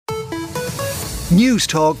News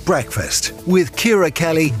Talk Breakfast with Ciara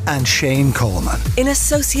Kelly and Shane Coleman. In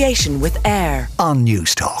association with AIR on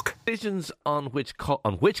News Talk. Decisions on which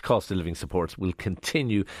cost of living supports will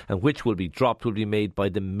continue and which will be dropped will be made by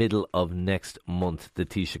the middle of next month, the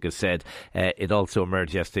Taoiseach has said. It also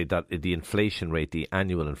emerged yesterday that the inflation rate, the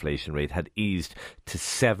annual inflation rate, had eased to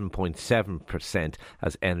 7.7%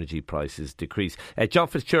 as energy prices decrease. John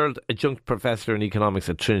Fitzgerald, adjunct professor in economics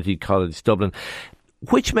at Trinity College Dublin.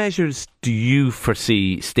 Which measures do you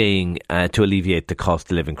foresee staying to alleviate the cost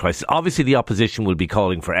of living crisis? Obviously, the opposition will be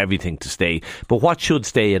calling for everything to stay, but what should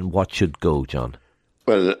stay and what should go, John?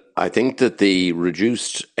 Well, I think that the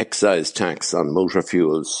reduced excise tax on motor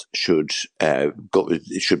fuels should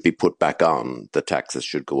be put back on. The taxes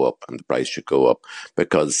should go up and the price should go up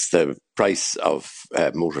because the price of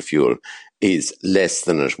motor fuel is less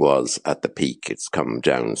than it was at the peak. It's come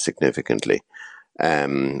down significantly.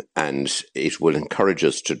 And it will encourage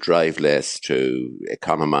us to drive less, to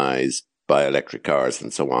economise, buy electric cars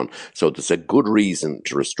and so on. So there's a good reason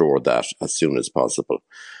to restore that as soon as possible.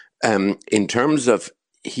 In terms of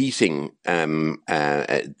heating, there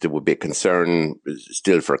would be a concern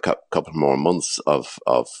still for a couple more months of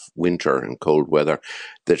winter and cold weather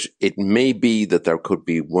that it may be that there could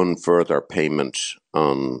be one further payment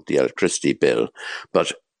on the electricity bill.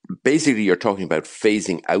 But basically you're talking about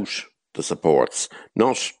phasing out the supports,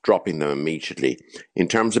 not dropping them immediately. In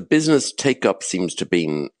terms of business, take-up seems to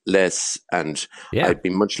be less, and I'd be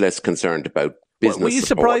much less concerned about business support. Were you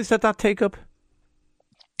surprised at that take-up?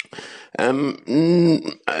 Not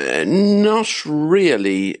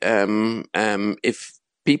really. If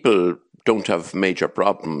people don't have major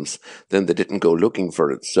problems, then they didn't go looking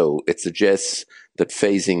for it. So it suggests that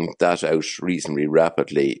phasing that out reasonably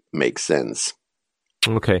rapidly makes sense.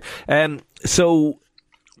 Okay. So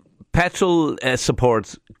petrol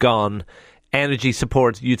support gone. Energy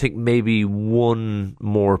support, you think maybe one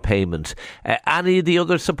more payment. Any of the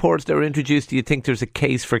other supports that were introduced, do you think there's a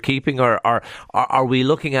case for keeping, or are we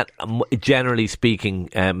looking at, generally speaking,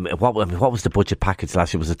 what was the budget package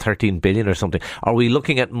last year? Was it 13 billion or something? Are we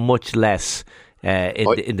looking at much less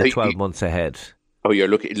in the 12 months ahead? Oh, you're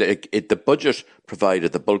looking the budget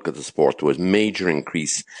provided the bulk of the support. There was major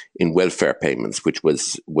increase in welfare payments, which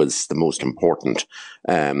was the most important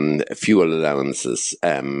fuel allowances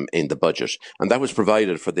in the budget, and that was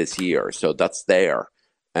provided for this year. So that's there.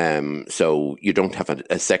 So you don't have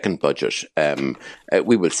a second budget.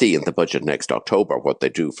 We will see in the budget next October what they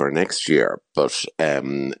do for next year. But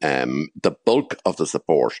the bulk of the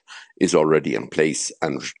support is already in place,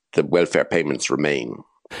 and the welfare payments remain.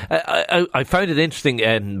 I found it interesting,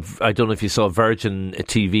 and I don't know if you saw Virgin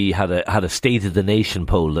TV had a State of the Nation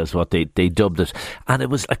poll, that's what they dubbed it, and it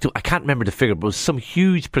was, I can't remember the figure, but it was some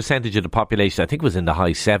huge percentage of the population, I think it was in the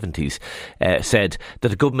high 70s, said that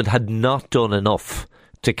the government had not done enough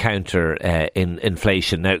to counter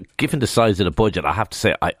inflation. Now, given the size of the budget, I have to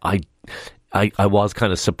say I was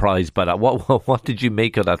kind of surprised by that. What did you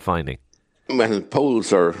make of that finding? Well,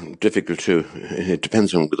 polls are difficult it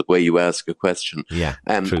depends on the way you ask a question. Yeah,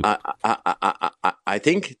 true. I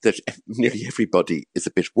think that nearly everybody is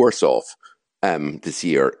a bit worse off this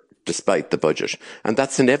year, despite the budget. And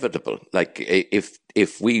that's inevitable. Like if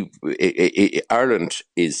Ireland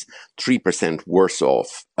is 3% worse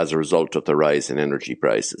off as a result of the rise in energy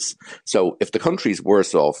prices. So if the country's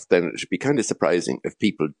worse off, then it should be kind of surprising if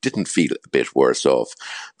people didn't feel a bit worse off.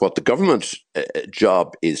 But the government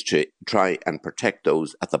job is to try and protect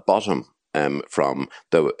those at the bottom from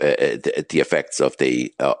the effects of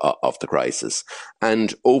the crisis,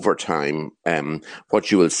 and over time, what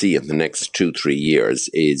you will see in the next 2-3 years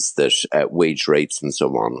is that wage rates and so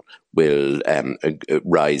on will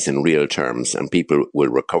rise in real terms, and people will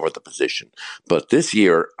recover the position. But this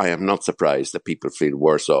year, I am not surprised that people feel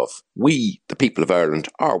worse off. We, the people of Ireland,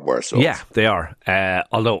 are worse off. Yeah, they are.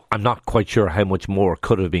 Although I'm not quite sure how much more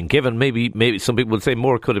could have been given. Maybe some people would say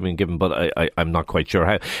more could have been given, but I'm not quite sure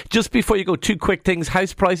how. Just before you go, two quick things.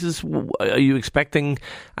 House prices, are you expecting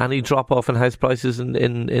any drop off in house prices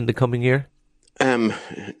in the coming year?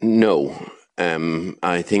 No.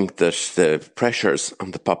 I think that the pressures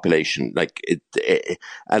on the population,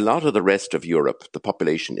 a lot of the rest of Europe, the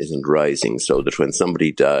population isn't rising, so that when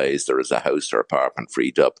somebody dies, there is a house or apartment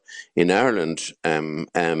freed up. In Ireland,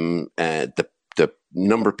 the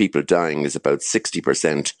number of people dying is about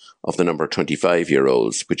 60% of the number of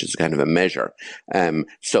 25-year-olds, which is kind of a measure.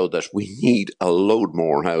 So that we need a load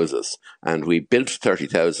more houses. And we built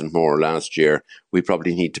 30,000 more last year. We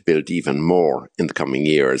probably need to build even more in the coming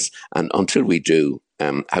years. And until we do,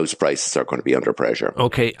 house prices are going to be under pressure.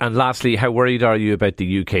 Okay, and lastly, how worried are you about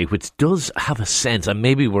the UK, which does have a sense, and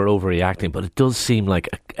maybe we're overreacting, but it does seem like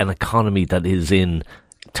an economy that is in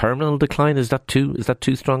terminal decline? Is that too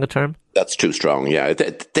strong a term? That's too strong, yeah.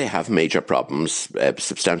 They have major problems,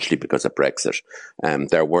 substantially because of Brexit.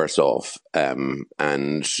 They're worse off, and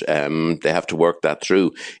they have to work that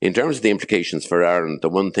through. In terms of the implications for Ireland, the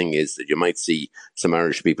one thing is that you might see some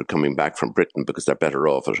Irish people coming back from Britain because they're better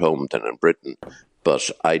off at home than in Britain.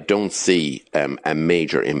 But I don't see a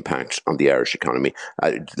major impact on the Irish economy.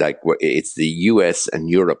 It's the US and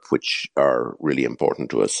Europe which are really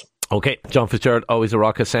important to us. Okay, John Fitzgerald, always a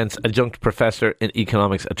rock of sense, adjunct professor in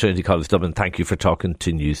economics at Trinity College Dublin. Thank you for talking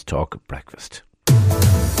to News Talk Breakfast.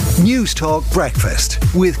 News Talk Breakfast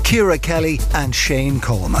with Ciara Kelly and Shane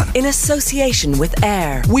Coleman. In association with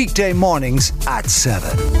AIR. Weekday mornings at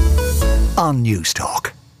 7 on News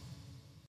Talk.